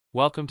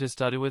Welcome to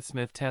Study with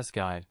Smith Test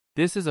Guide.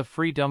 This is a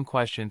free dumb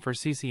question for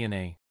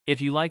CCNA. If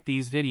you like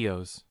these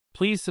videos,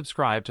 please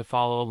subscribe to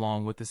follow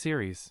along with the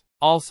series.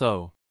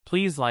 Also,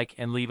 please like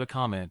and leave a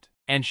comment,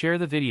 and share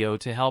the video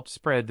to help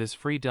spread this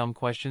free dumb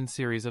question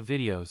series of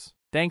videos.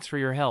 Thanks for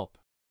your help.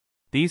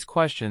 These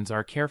questions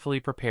are carefully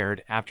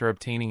prepared after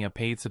obtaining a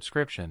paid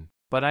subscription,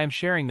 but I am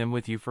sharing them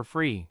with you for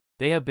free.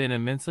 They have been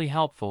immensely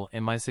helpful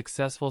in my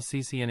successful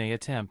CCNA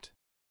attempt.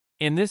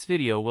 In this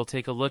video we'll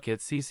take a look at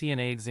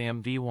CCNA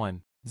Exam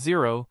V1,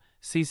 0,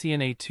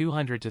 CCNA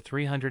 200 to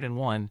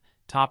 301,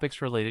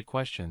 topics-related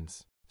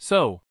questions.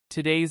 So,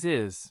 today's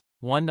is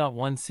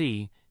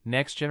 1.1c,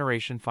 Next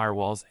Generation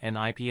Firewalls and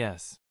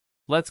IPS.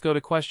 Let's go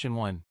to question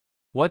 1.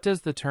 What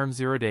does the term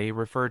zero-day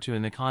refer to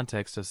in the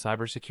context of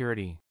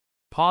cybersecurity?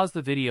 Pause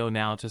the video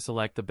now to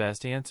select the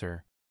best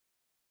answer.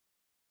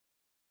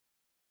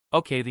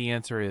 Okay, the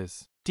answer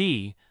is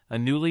D, a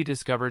newly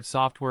discovered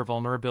software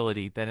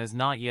vulnerability that has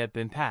not yet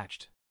been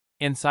patched.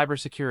 In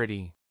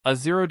cybersecurity, a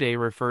zero-day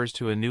refers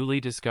to a newly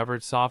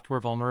discovered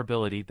software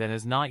vulnerability that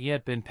has not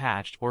yet been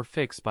patched or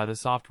fixed by the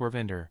software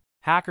vendor.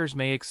 Hackers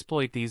may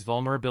exploit these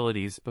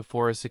vulnerabilities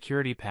before a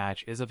security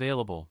patch is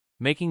available,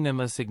 making them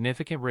a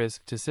significant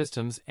risk to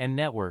systems and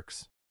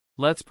networks.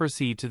 Let's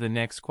proceed to the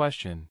next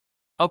question.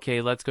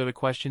 Okay, let's go to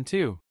question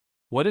 2.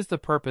 What is the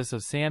purpose of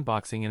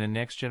sandboxing in a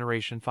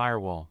next-generation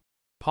firewall?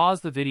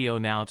 Pause the video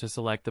now to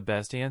select the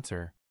best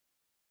answer.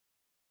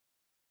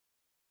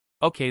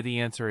 Okay, the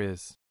answer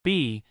is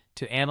B,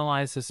 to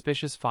analyze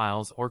suspicious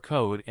files or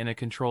code in a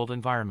controlled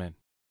environment.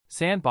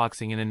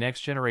 Sandboxing in a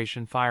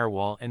next-generation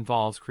firewall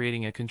involves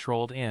creating a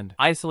controlled and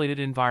isolated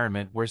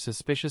environment where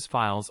suspicious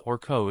files or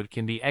code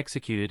can be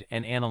executed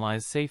and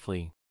analyzed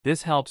safely.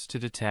 This helps to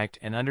detect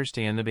and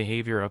understand the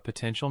behavior of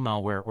potential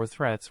malware or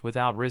threats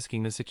without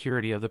risking the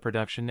security of the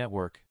production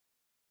network.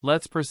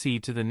 Let's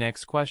proceed to the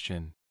next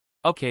question.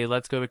 Okay,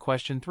 let's go to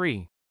question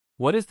 3.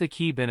 What is the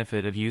key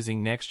benefit of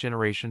using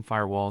next-generation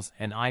firewalls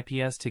and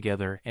IPS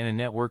together in a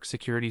network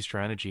security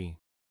strategy?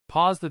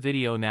 Pause the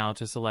video now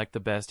to select the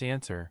best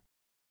answer.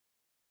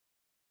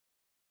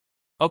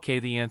 Okay,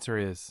 the answer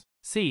is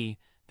C.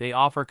 They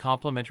offer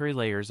complementary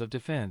layers of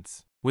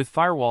defense, with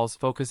firewalls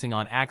focusing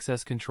on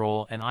access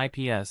control and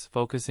IPS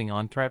focusing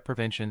on threat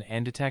prevention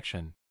and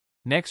detection.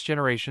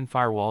 Next-generation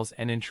firewalls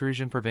and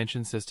intrusion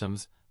prevention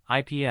systems,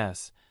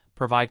 IPS,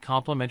 provide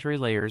complementary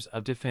layers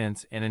of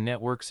defense in a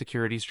network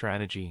security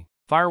strategy.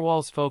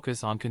 Firewalls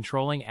focus on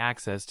controlling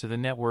access to the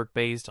network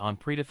based on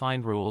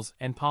predefined rules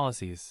and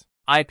policies.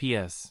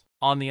 IPS,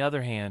 on the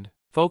other hand,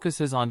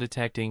 focuses on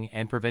detecting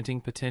and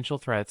preventing potential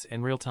threats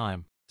in real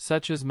time,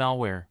 such as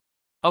malware.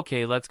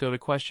 Okay, let's go to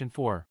question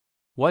 4.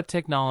 What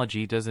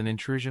technology does an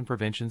intrusion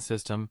prevention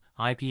system,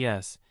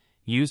 IPS,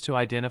 use to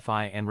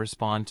identify and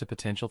respond to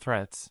potential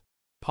threats?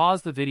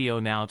 Pause the video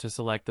now to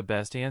select the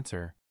best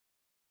answer.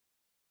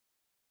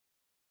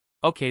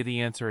 Okay, the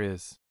answer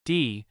is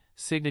D,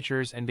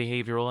 signatures and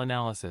behavioral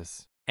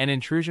analysis. An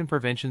intrusion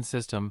prevention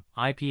system,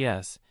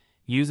 IPS,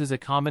 uses a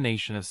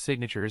combination of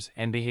signatures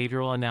and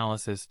behavioral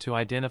analysis to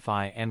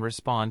identify and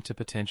respond to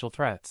potential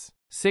threats.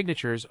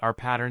 Signatures are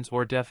patterns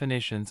or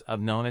definitions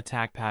of known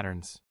attack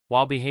patterns,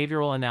 while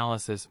behavioral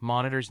analysis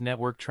monitors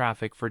network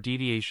traffic for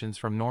deviations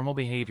from normal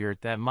behavior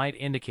that might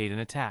indicate an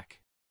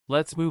attack.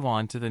 Let's move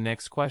on to the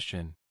next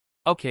question.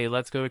 Okay,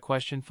 let's go to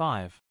question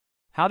 5.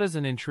 How does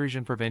an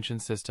intrusion prevention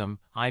system,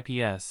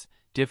 IPS,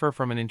 differ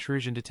from an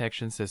intrusion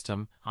detection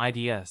system,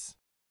 IDS?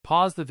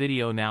 Pause the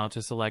video now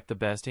to select the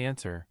best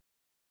answer.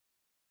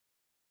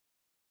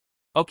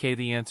 Okay,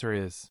 the answer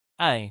is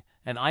A.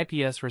 An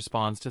IPS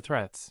responds to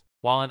threats,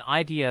 while an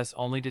IDS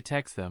only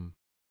detects them.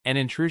 An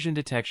intrusion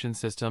detection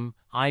system,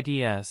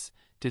 IDS,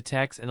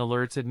 detects and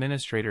alerts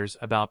administrators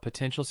about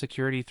potential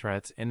security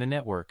threats in the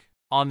network.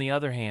 On the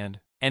other hand,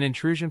 an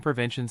intrusion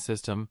prevention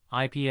system,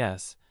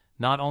 IPS,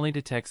 not only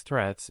detects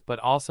threats but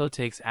also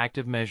takes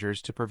active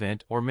measures to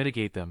prevent or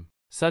mitigate them,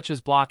 such as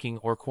blocking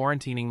or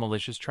quarantining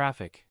malicious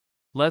traffic.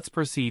 Let's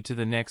proceed to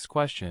the next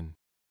question.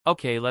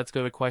 Okay, let's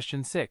go to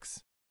question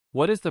 6.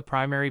 What is the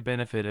primary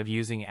benefit of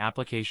using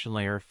application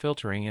layer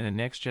filtering in a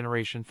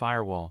next-generation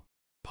firewall?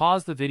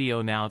 Pause the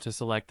video now to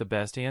select the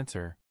best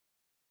answer.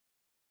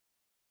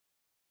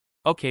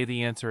 Okay,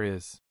 the answer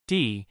is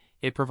D.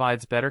 It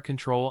provides better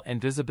control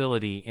and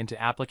visibility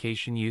into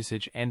application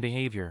usage and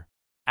behavior.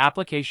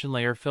 Application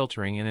layer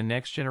filtering in a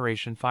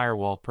next-generation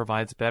firewall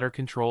provides better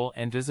control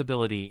and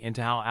visibility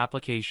into how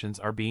applications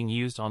are being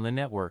used on the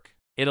network.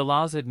 It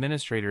allows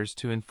administrators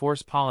to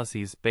enforce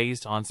policies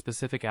based on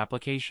specific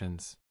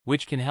applications,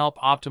 which can help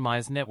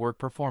optimize network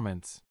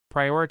performance,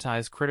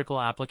 prioritize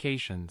critical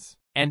applications,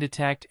 and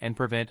detect and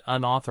prevent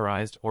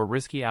unauthorized or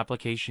risky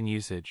application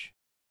usage.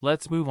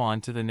 Let's move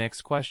on to the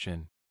next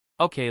question.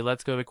 Okay,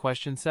 let's go to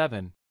question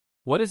 7.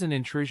 What is an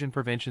intrusion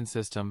prevention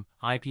system,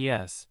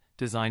 IPS,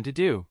 designed to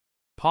do?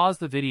 Pause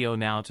the video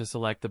now to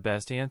select the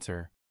best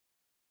answer.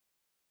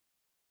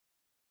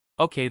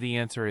 Okay, the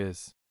answer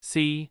is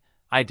C.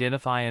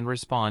 Identify and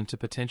respond to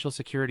potential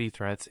security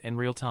threats in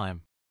real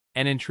time.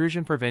 An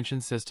intrusion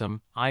prevention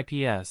system,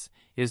 IPS,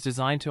 is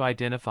designed to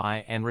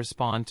identify and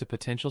respond to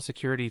potential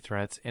security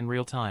threats in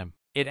real time.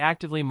 It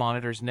actively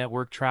monitors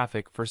network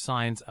traffic for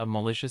signs of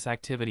malicious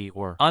activity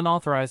or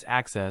unauthorized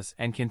access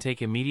and can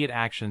take immediate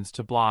actions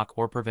to block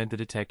or prevent the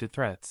detected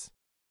threats.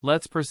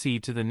 Let's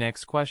proceed to the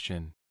next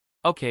question.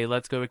 Okay,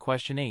 let's go to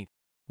question 8.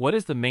 What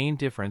is the main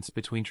difference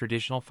between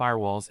traditional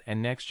firewalls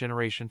and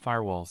next-generation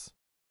firewalls?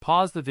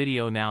 Pause the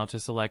video now to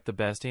select the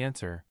best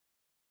answer.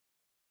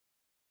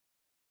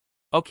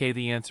 Okay,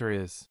 the answer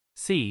is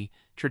C.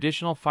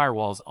 Traditional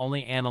firewalls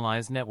only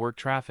analyze network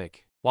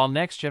traffic, while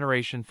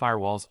next-generation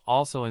firewalls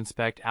also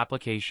inspect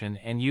application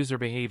and user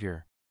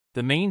behavior.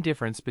 The main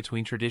difference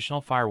between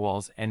traditional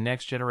firewalls and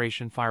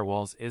next-generation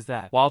firewalls is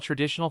that while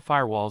traditional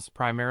firewalls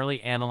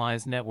primarily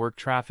analyze network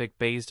traffic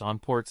based on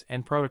ports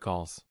and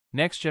protocols,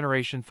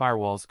 next-generation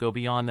firewalls go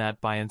beyond that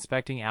by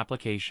inspecting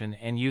application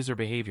and user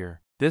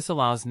behavior. This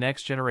allows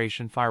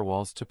next-generation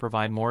firewalls to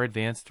provide more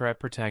advanced threat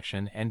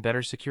protection and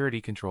better security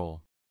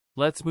control.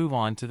 Let's move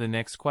on to the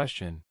next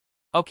question.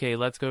 Okay,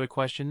 let's go to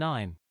question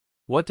 9.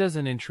 What does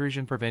an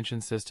intrusion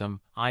prevention system,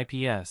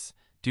 IPS,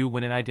 do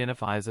when it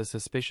identifies a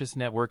suspicious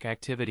network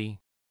activity?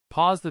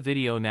 Pause the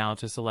video now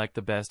to select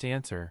the best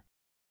answer.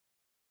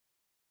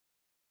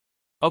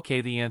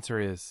 Okay, the answer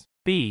is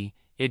B.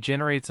 It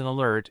generates an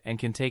alert and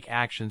can take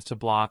actions to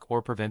block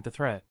or prevent the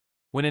threat.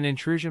 When an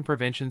intrusion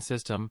prevention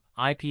system,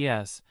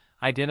 IPS,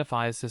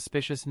 identifies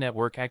suspicious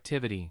network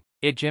activity,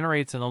 it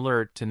generates an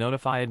alert to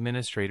notify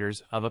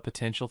administrators of a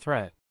potential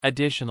threat.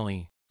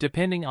 Additionally,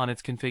 depending on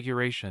its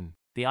configuration,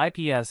 the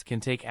IPS can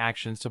take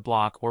actions to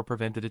block or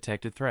prevent the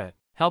detected threat,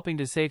 helping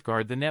to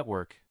safeguard the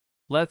network.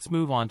 Let's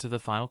move on to the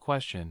final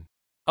question.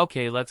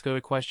 Okay, let's go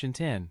to question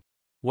 10.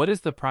 What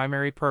is the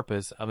primary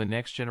purpose of a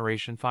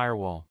next-generation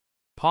firewall?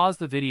 Pause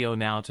the video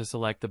now to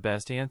select the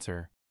best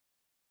answer.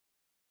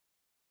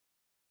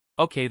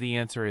 Okay, the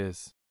answer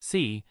is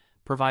C.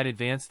 Provide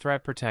advanced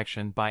threat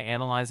protection by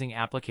analyzing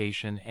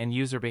application and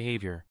user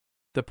behavior.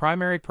 The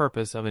primary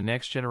purpose of a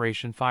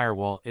next-generation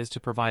firewall is to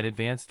provide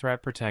advanced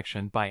threat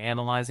protection by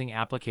analyzing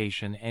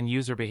application and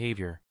user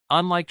behavior.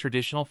 Unlike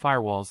traditional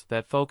firewalls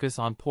that focus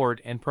on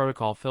port and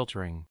protocol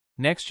filtering,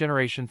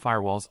 next-generation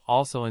firewalls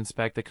also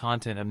inspect the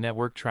content of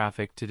network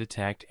traffic to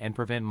detect and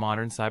prevent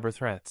modern cyber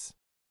threats.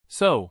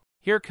 So,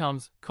 here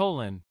comes,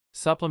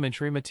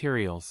 supplementary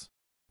materials.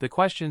 The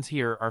questions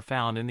here are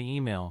found in the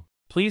email.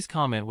 Please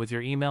comment with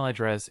your email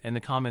address in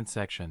the comments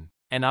section,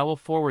 and I will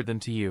forward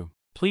them to you.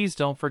 Please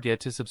don't forget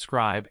to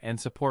subscribe and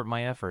support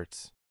my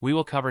efforts. We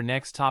will cover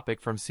next topic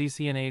from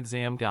CCNA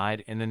Exam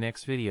Guide in the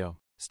next video.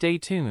 Stay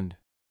tuned.